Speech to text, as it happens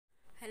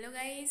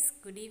Hello guys,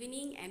 good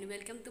evening and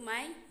welcome to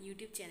my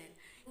YouTube channel.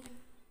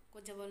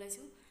 Kot jabo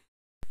laisu.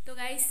 To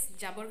guys,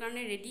 jabor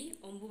karone ready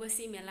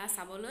Ombubasi Mela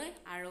saboloi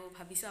aro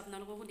bhabisu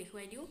apnalokok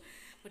dekhuai diu.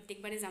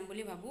 Prottekbare jam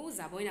boli bhabu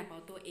jaboi na pao.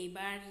 To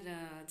eibar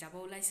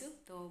jabo laisu.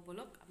 To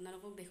bolok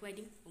apnalokok dekhuai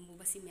dim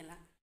Ombubasi Mela.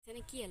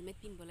 Jane ki helmet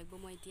pinbo lagbo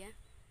moi etia.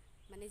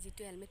 Mane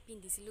jitu helmet pin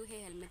disilu he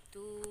helmet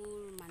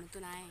tur manuto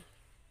nai.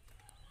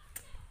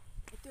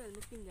 Etu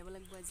helmet pin jabo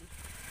lagbo aji.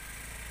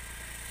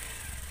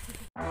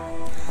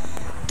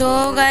 तो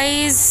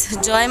guys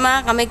जय मा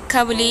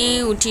कामाख्या बुली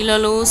उठी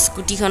ललो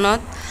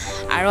स्कूटीखনত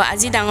আৰু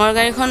আজি ডাঙৰ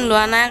গাড়ীখন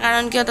লোৱা নাই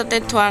কাৰণ কিয় ততে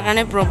থোৱাৰ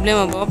কাৰণে প্ৰবলেম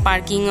হ'ব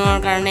পাৰ্কিংৰ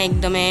কাৰণে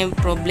একদমে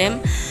প্ৰবলেম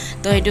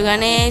তো হেতু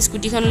কাৰণে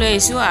স্কুটিখন লৈ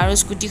আইছো আৰু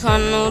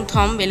স্কুটিখন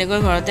থম বেলেগৰ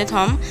ঘৰতে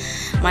থম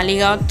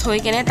মালিগাঁৱত থৈ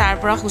কেনে তাৰ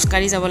পৰা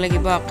খুস্কাৰি যাব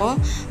লাগিব আকৌ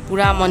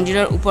পুৰা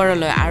মন্দিৰৰ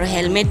ওপৰলৈ আৰু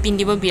হেলমেট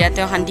পিন্ধিব বিৰাতে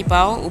অশান্তি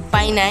পাও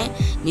উপায় নাই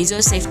নিজৰ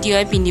সেফটি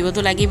হয় পিন্ধিবতো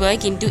লাগিবই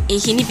কিন্তু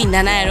এইখিনি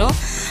পিন্ধা নাই আৰু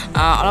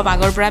অলপ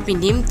আগৰ পৰা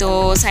পিন্ধিম তো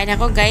চাই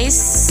থাকক গাইস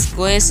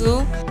গৈ আছো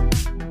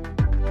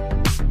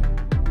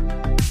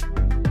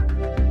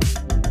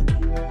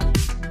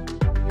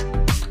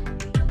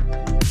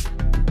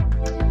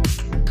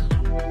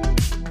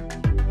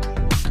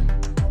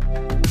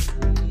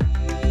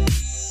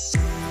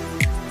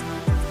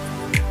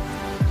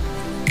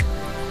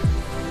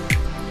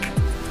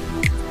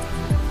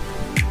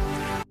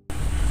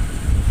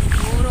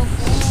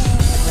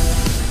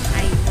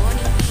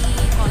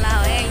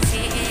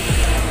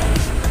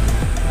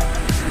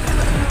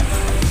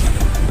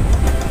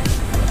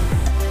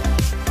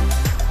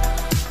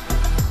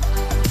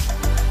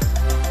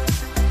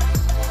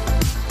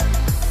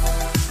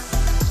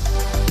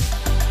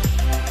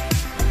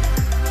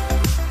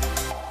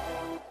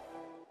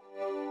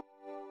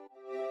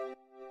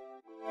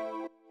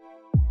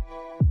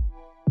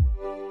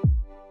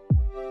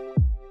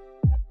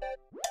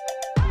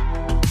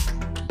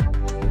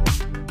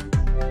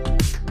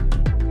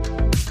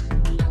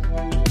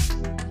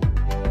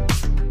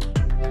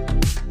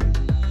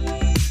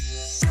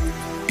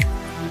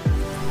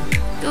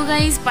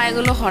गाइस पाइ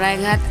গলো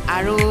হৰাইঘাট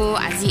আৰু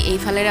আজি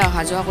এইফালেৰে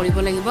অহা যোৱা কৰিব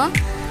লাগিব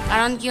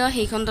কাৰণ কিয়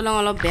হেইখন দলং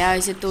অলপ বেয়া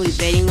হৈছে তো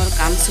ৰিপেয়াৰিংৰ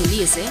কাম চলি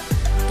আছে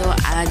তো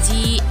আজি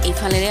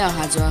এইফালেৰে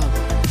অহা যোৱা হ'ব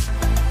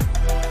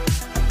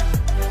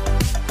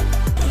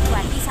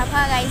গুৱাহাটী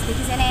সাফা গাইস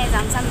দেখিছেনে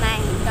জামসাম নাই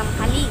একদম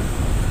খালি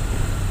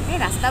এই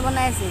ৰাস্তা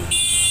বনাই আছে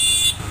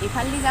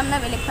এইফালদি যাম না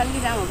বেলেগ ফালদি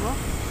যাম হ'ব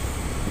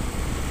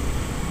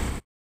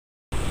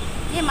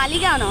এই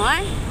মালিগাঁও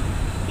নহয়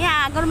এই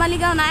আগৰ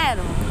মালিগাঁও নাই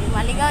আৰু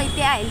মালিগাঁও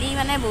এতিয়া আহিলি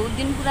মানে বহুত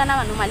দিন পুৰানা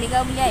মানুহ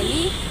মালিগাঁও বুলি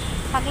আহিলি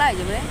পাগলা হৈ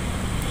যাব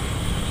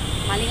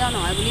মালিগাঁও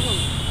নহয় বুলি কম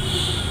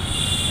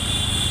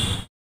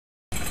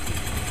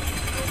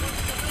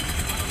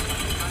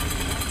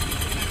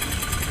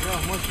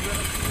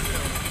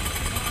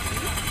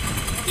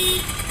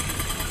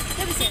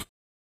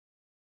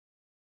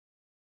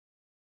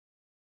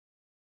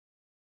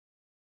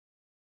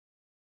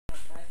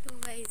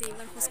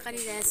এইবাৰ খুচকাৰি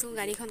যাই আছো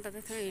গাড়ীখন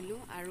তাতে থৈ আহিলো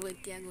আৰু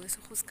এতিয়া গৈ আছো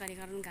খুচকাৰি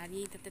কাৰণ গাড়ী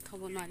তাতে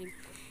থব নোৱাৰিম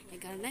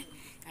সেইকাৰণে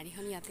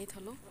গাড়ীখন ইয়াতে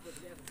থলো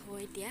তো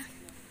এতিয়া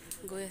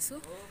গৈ আছো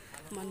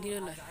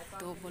মন্দিৰলৈ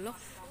তো বলক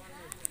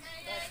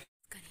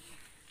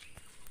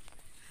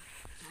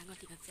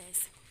আগত যাই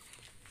আছে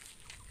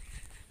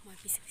মই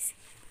পিছে পিছে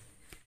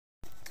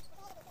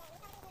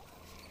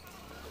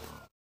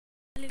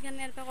কালিকানে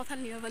ইয়াৰ পৰা কথা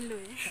নিব পাৰিলো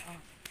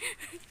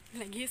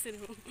লাগি আছে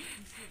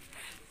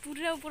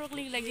পুৰা ওপৰক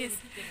লাগি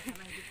আছে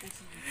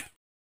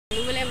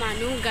बोले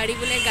मानु गाड़ी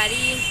बोले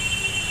गाड़ी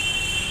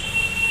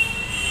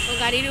तो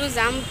गाड़ीरो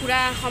जाम पूरा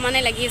समाने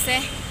लगी আছে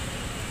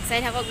চাই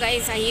থাকক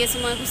গাইস আহি আছো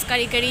মই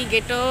খুস্কাৰি কাৰি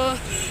গেটো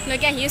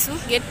লকে আহি আছো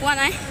গেট পোৱা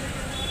নাই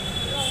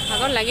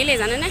ভাগৰ লাগিলে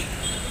জানে না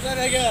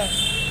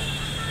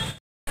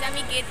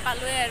আমি গেট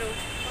পালোই আৰু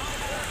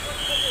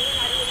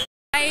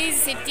গাইস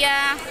এতিয়া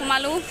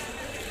সোমালো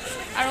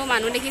আৰু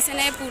মানুহ দেখিছে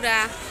নে পুৰা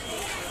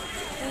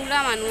পুৰা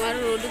মানুহ আৰু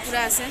ৰ'দ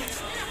পুৰা আছে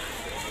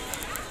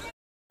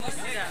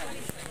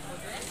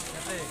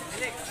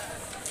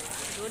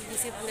रोड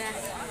दिसे पूरा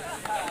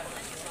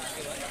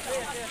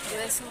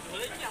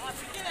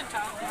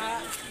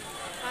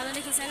पालो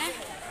देखिसे ने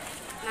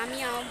नामी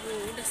आओ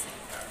बहुत আছে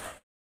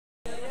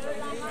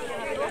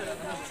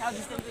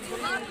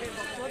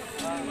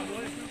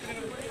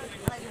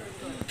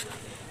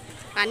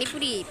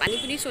पानीपुरी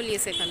चली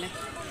আছে এফালে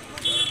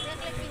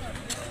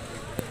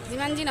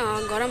যিমান যি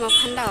নহয় গৰম হোক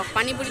ঠাণ্ডা হোক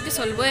পানীপুৰিটো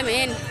চলবই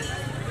মেইন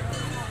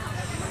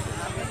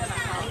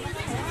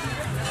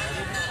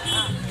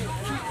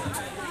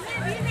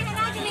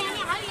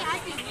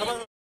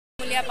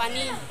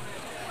पानी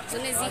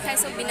जोने जी खाइ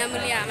सब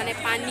बिनामूलिया माने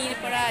पानीर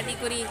পৰা আদি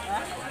কৰি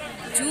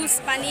জুস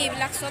পানী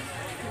এইবিলাক সব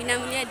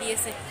বিনামূলিয়া দি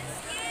আছে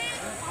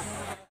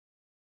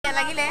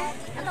লাগিলে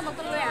এটা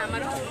বটল লৈ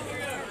আমাৰো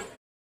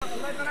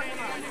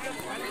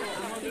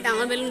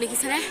ডাঙৰ বেলুন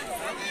দেখিছানে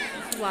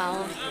ওয়াও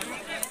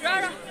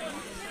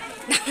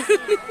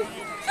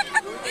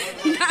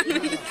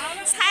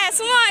চাই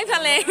আছো মই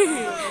ইফালে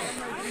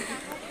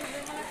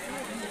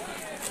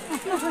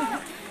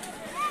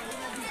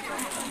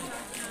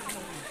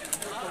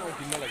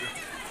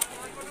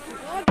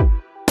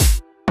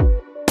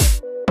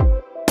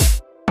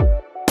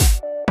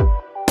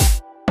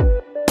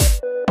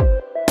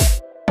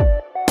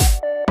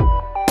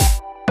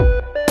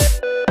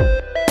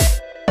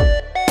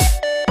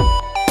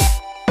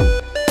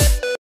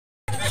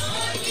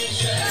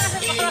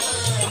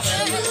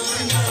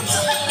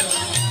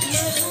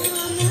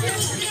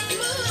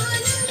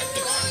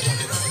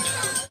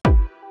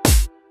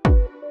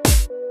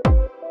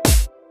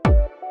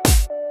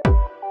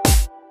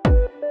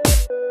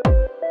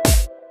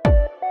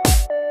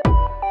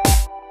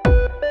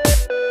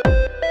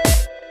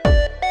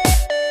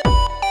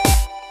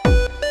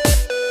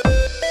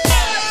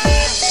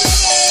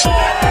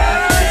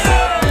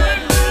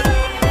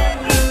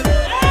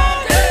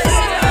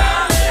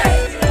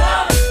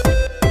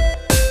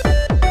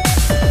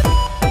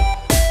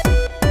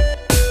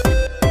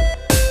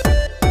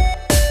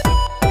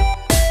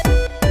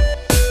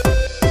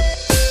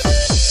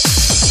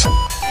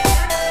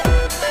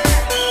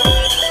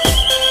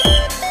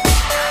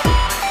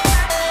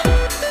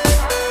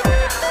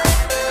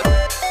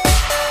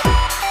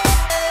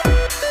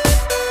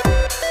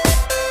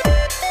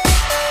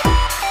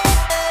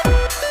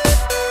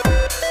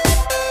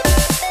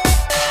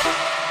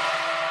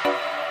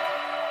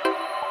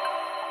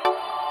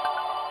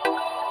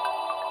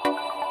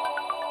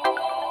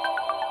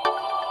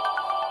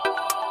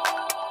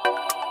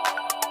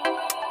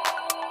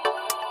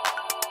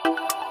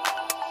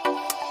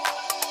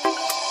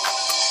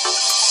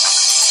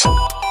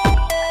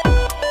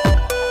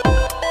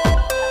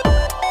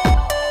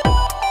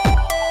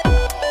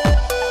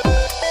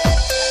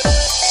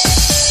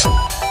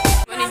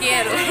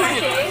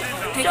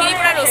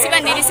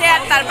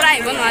তাৰ পৰা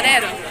আহিব নোৱাৰে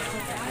আৰু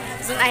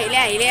যোন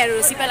আহিলে আৰু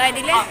ৰছী পেলাই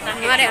দিলে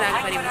নোৱাৰে আৰু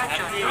আগবাঢ়িব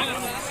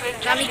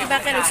আমি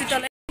কিবাকে ৰছী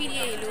তলাই ফিৰি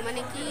আহিলোঁ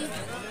মানে কি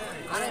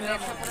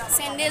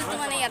চেণ্ডেলটো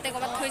মানে ইয়াতে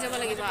ক'ৰবাত থৈ যাব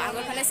লাগিব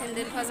আগৰ ফালে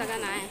চেণ্ডেল থোৱা জেগা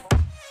নাই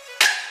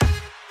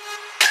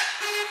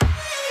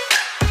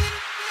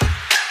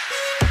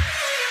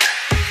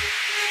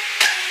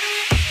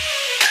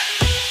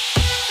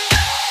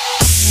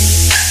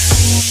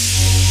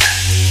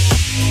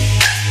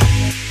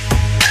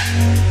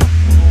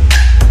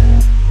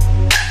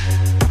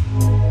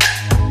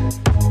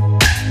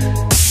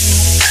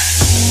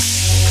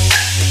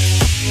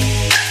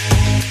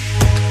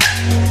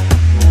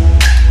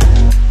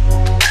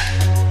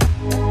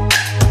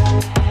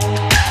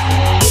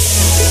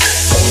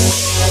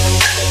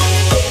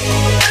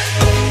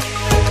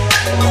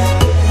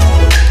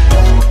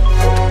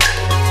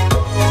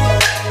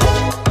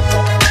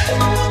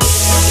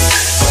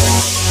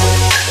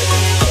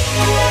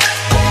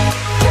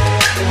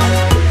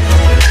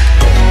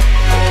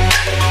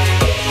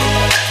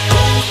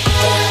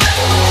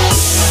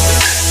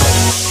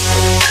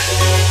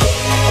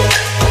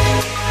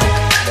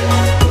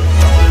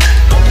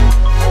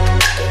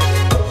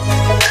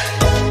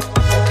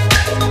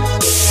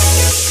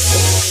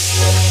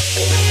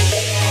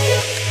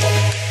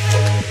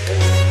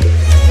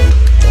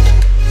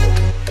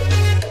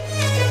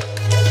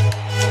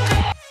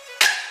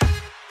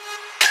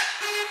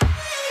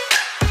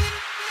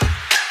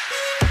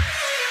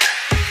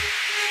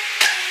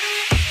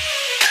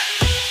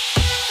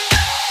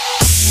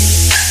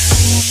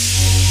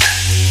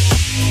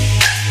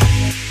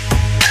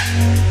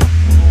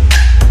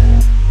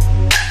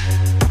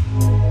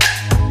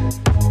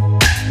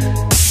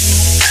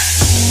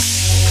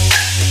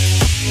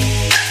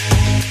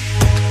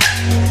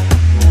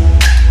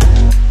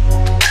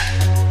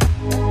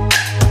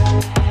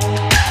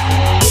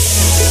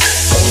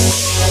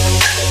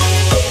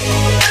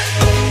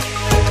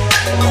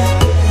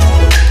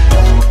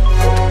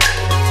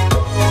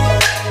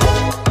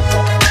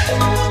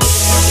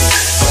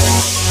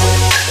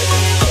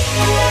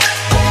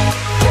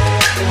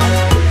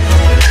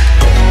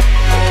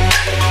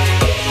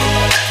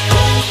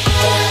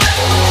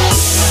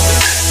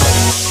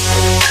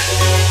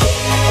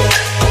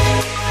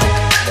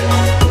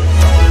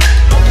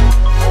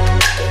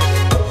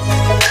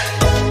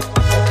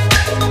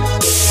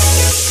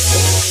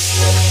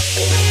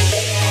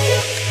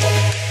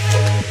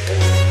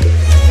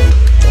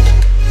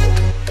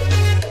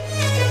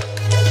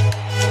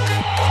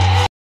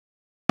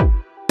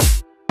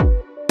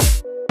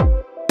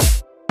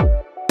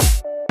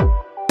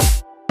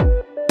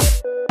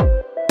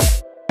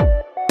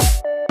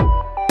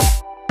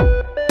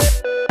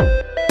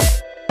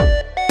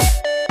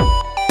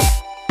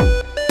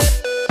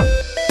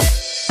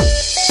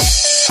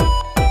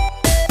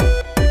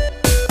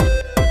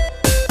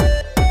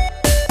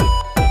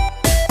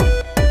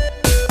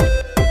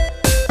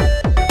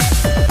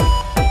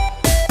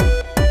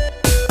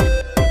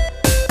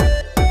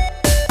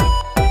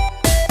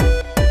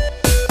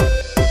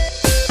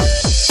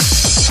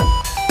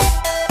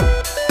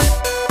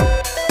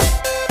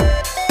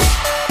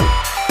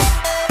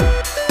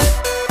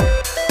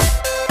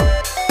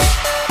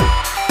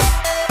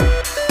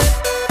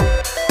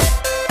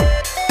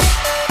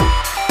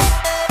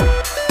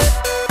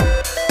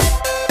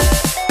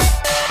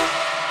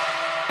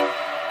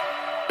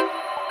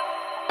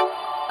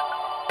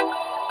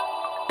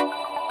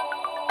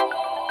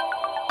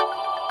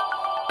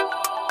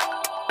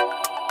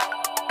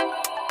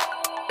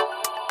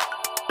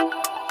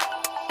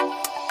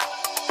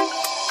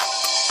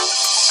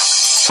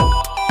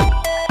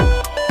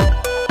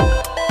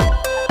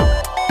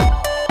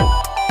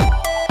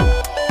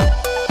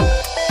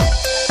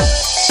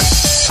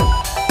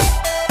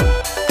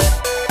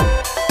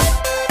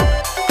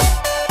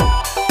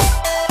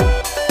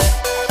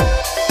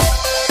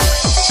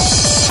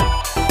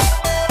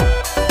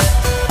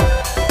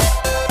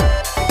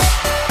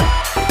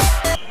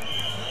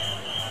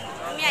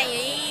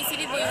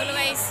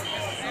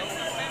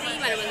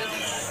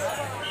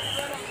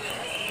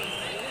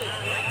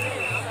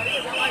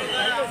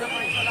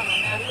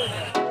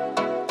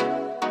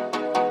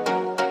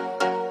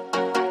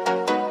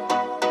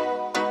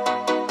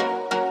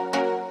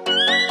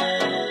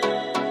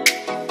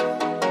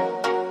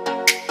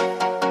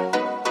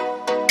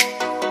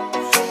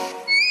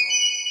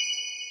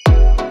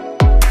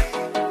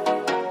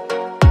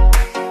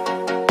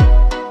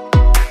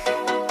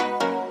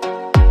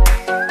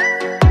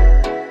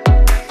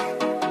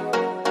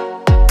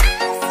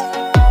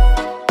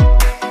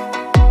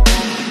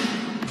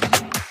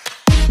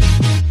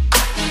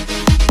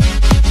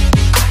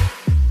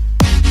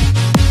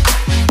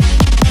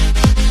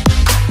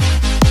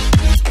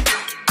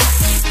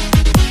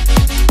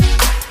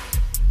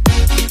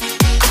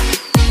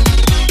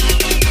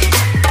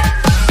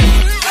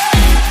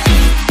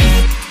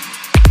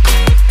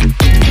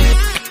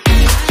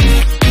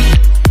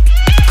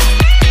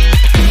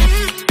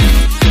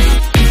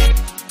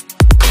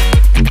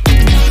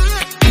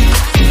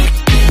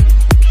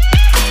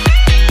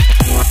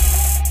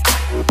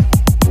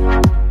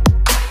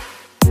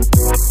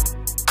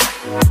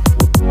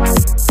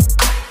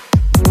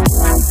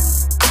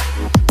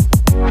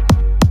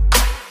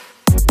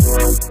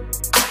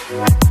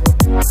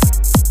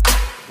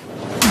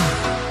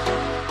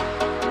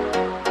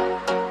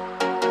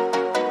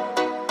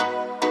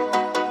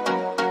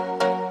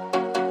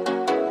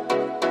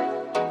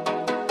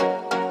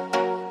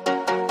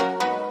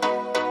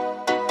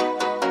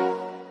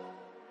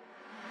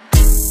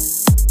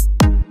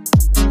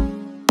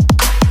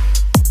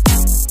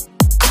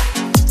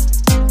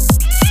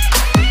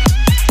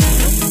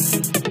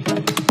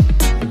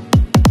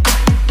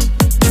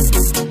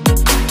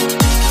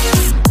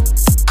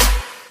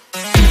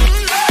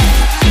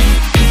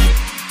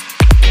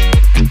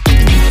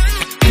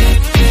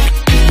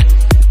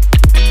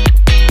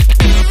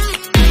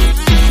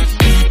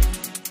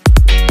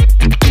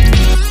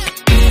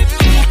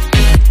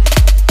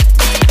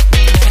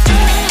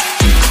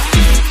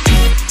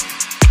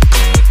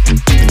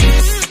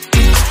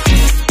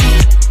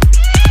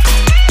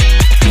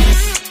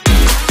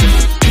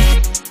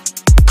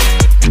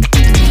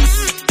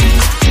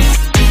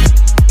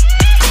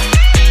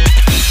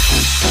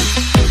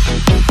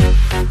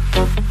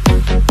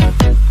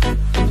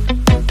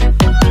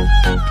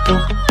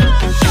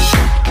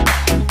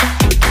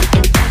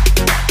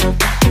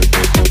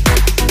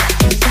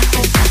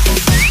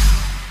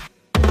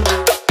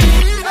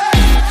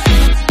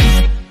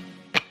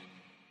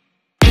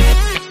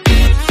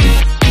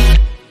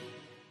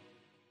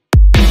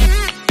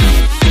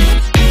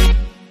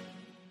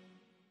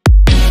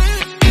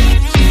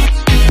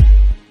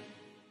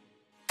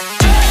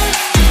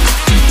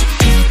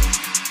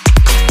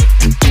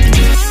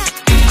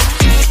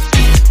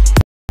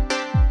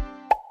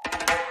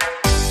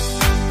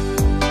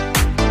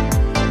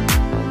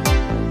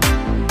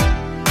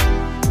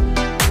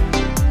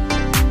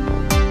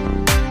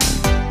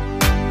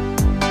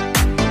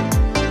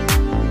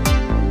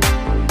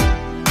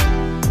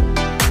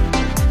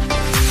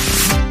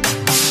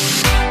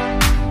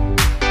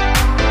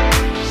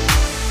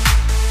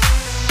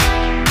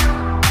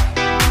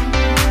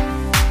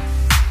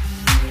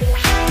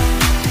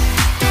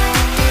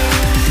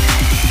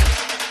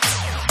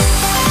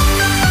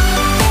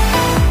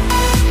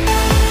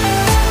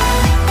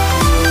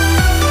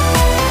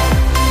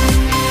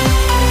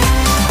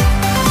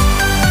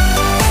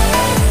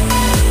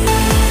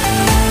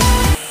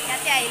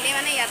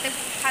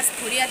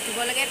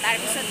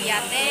তাৰপিছত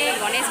ইয়াতে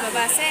গণেশ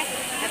বাবা আছে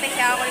ইয়াতে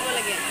সেৱা কৰিব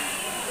লাগে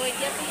তো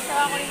এতিয়াতো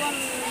সেৱা কৰিব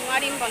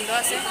নোৱাৰিম বন্ধ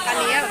আছে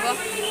কালিহে হ'ব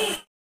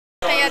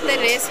ইয়াতে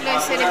ৰেষ্ট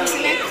লৈছে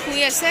দেখিছেনে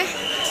শুই আছে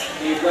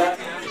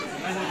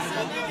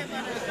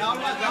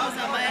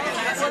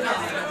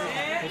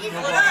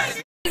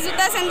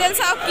জোতা চেণ্ডেল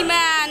চাওক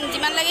কিমান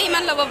যিমান লাগে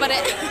সিমান ল'ব পাৰে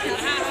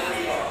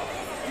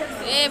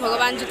এই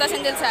ভগৱান জোতা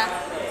চেণ্ডেল চা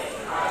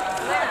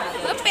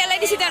পেলাই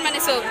দিছি তাৰমানে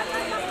চব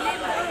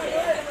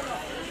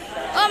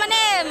মানে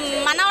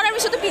মানা কৰাৰ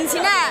পিছতো পিন্ধিছি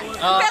না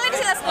পেলাই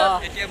দিছি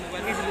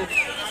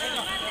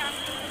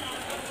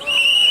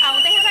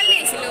আহোঁতে সেইফালে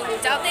আহিছিলোঁ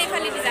যাওঁতে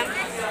এইফালে দি যাম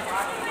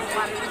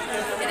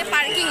এতিয়া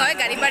পাৰ্কিং হয়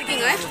গাড়ী পাৰ্কিং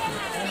হয়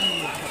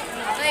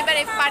তো এইবাৰ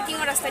এই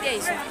পাৰ্কিঙৰ ৰাস্তা দি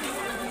আহিছোঁ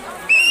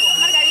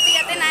আমাৰ গাড়ীটো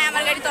ইয়াতে নাই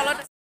আমাৰ গাড়ী তলত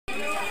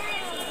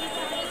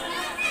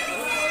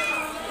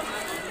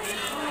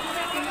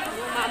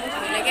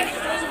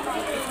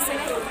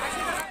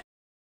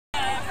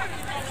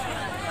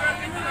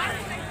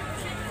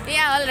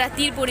এয়া হ'ল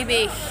ৰাতিৰ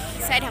পৰিৱেশ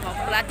চাই থাকক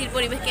ৰাতিৰ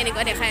পৰিৱেশ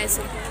কেনেকুৱা দেখাই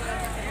আছোঁ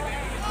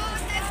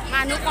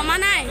মানুহ কমা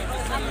নাই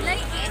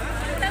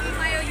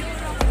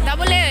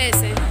ডাবলে হৈ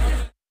আছে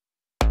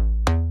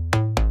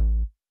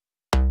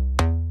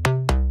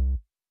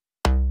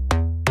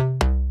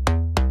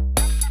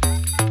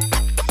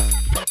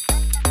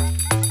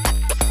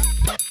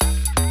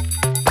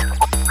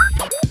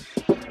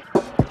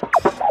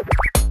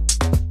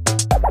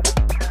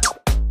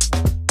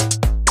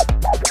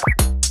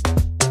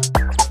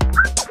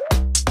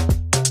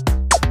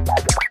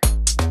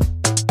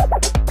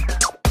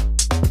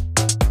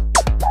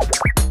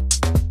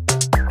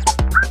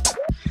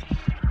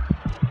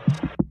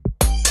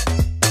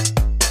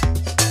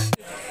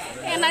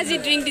एनर्जी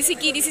ड्रिंक दिसी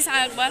की दिसी सा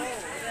एक बार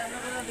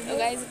तो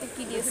गाइस तो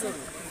की दिसो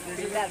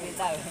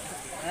बेटा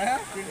हैं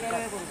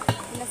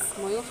प्लस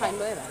मयो खाइ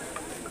लो एबा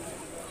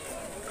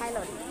खाइ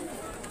लो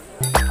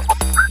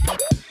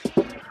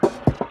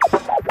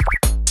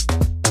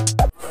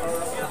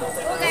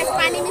ओ गाइस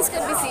पानी मिस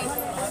कर दिसी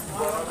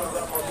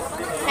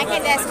खाके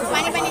देस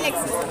पानी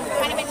लागसी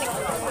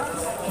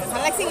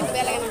ভাল লাগছে কিন্তু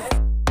বেয়া লাগে না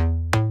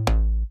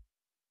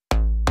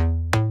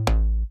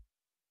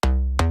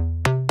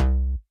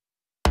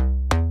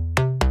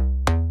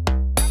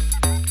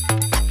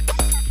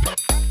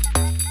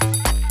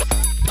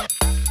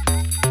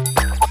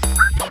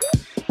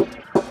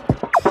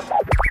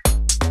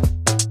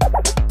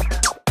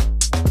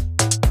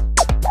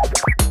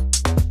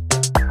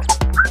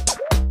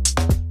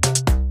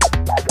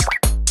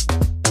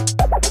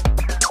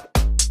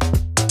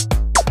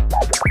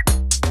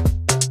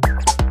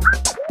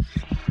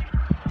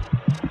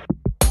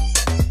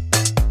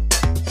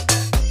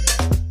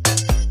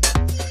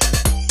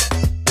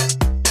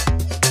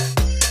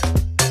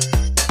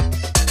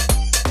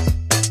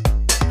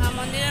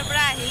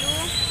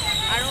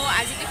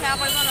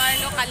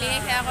কালিহে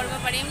সেৱা কৰিব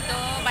পাৰিম তো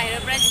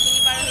বাহিৰৰ পৰা যিখিনি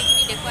পাৰোঁ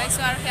সেইখিনি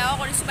দেখুৱাইছোঁ আৰু সেৱাও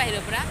কৰিছোঁ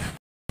বাহিৰৰ পৰা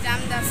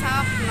যাম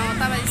চাওক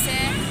 9টা বাজিছে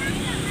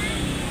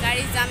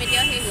গাড়ীত যাম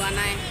এতিয়াও শেষ হোৱা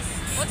নাই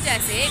ক'ত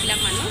যাইছে এইবিলাক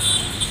মানুহ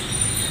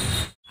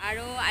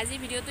আৰু আজি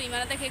ভিডিঅ'টো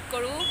ইমানতে শেষ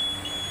কৰোঁ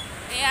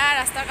এয়া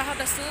ৰাস্তাৰ কাষত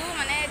আছোঁ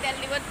মানে তেল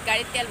ডিপত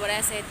গাড়ীত তেল ভৰাই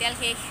আছে তেল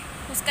শেষ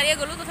খোজকাঢ়িয়ে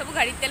গ'লোঁ তথাপিও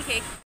গাড়ীত তেল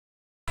শেষ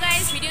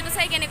গাইজ ভিডিঅ'টো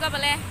চাই কেনেকুৱা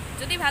পালে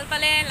যদি ভাল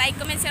পালে লাইক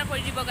কমেণ্ট শ্বেয়াৰ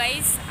কৰি দিব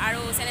গাইজ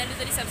আৰু চেনেলটো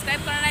যদি ছাবস্ক্ৰাইব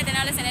কৰা নাই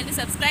তেনেহ'লে চেনেলটো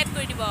ছাবস্ক্ৰাইব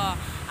কৰি দিব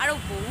আৰু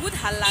বহুত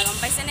হাল্লা গম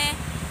পাইছেনে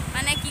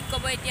মানে কি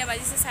ক'ব এতিয়া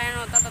বাজিছে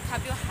 9:30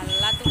 তথাপিও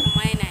হাল্লাটো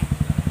কমাই নাই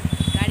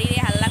গাড়ীৰে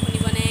হাল্লা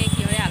শুনিবনে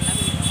কিহৰে হাল্লা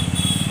শুনিব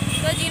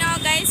তো যি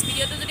নহওক গাইজ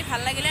ভিডিঅ'টো যদি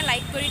ভাল লাগিলে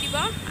লাইক কৰি দিব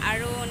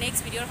আৰু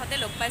নেক্সট ভিডিঅ'ৰ সৈতে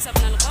লগ পাইছোঁ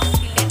আপোনালোকক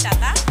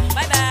টাটা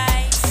বাই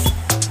বাই